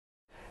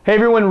Hey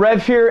everyone,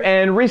 Rev here,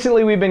 and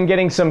recently we've been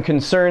getting some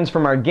concerns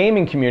from our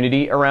gaming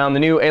community around the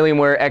new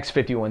Alienware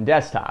X51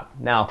 desktop.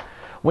 Now,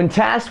 when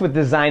tasked with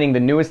designing the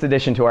newest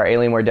addition to our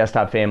Alienware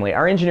desktop family,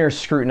 our engineers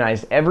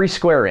scrutinized every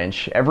square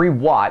inch, every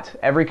watt,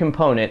 every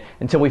component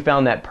until we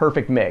found that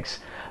perfect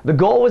mix. The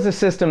goal was a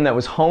system that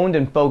was honed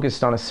and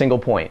focused on a single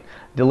point,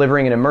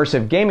 delivering an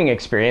immersive gaming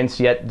experience,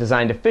 yet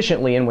designed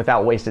efficiently and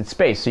without wasted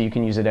space so you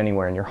can use it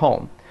anywhere in your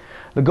home.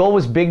 The goal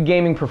was big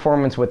gaming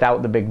performance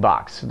without the big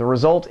box. The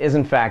result is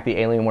in fact the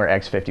Alienware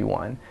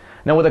X51.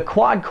 Now with a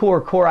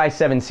quad-core Core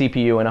i7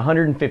 CPU and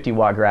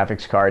 150-watt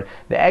graphics card,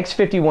 the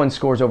X51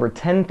 scores over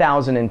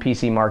 10,000 in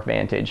PC Mark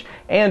Vantage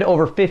and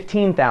over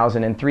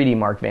 15,000 in 3D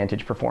Mark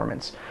Vantage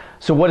performance.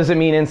 So what does it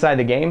mean inside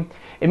the game?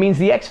 It means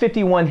the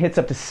X51 hits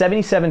up to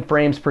 77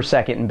 frames per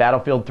second in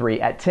Battlefield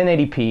 3 at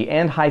 1080p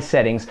and high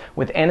settings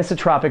with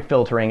anisotropic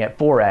filtering at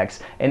 4x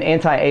and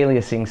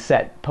anti-aliasing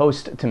set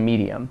post to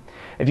medium.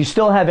 If you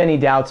still have any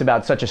doubts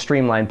about such a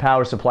streamlined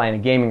power supply in a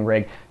gaming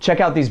rig, check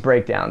out these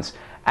breakdowns.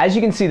 As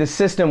you can see, the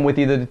system with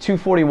either the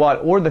 240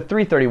 watt or the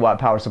 330 watt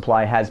power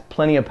supply has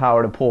plenty of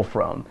power to pull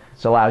from.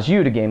 This allows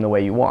you to game the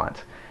way you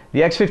want.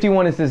 The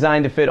X51 is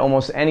designed to fit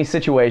almost any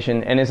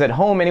situation and is at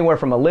home anywhere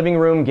from a living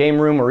room, game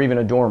room, or even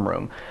a dorm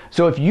room.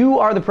 So if you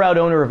are the proud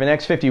owner of an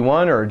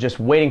X51 or just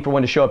waiting for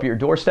one to show up at your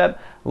doorstep,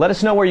 let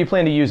us know where you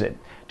plan to use it.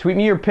 Tweet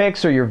me your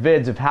pics or your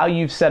vids of how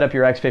you've set up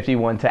your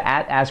X51 to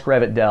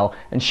 @AskRevAtDell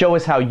and show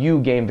us how you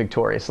game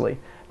victoriously.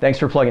 Thanks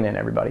for plugging in,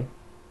 everybody.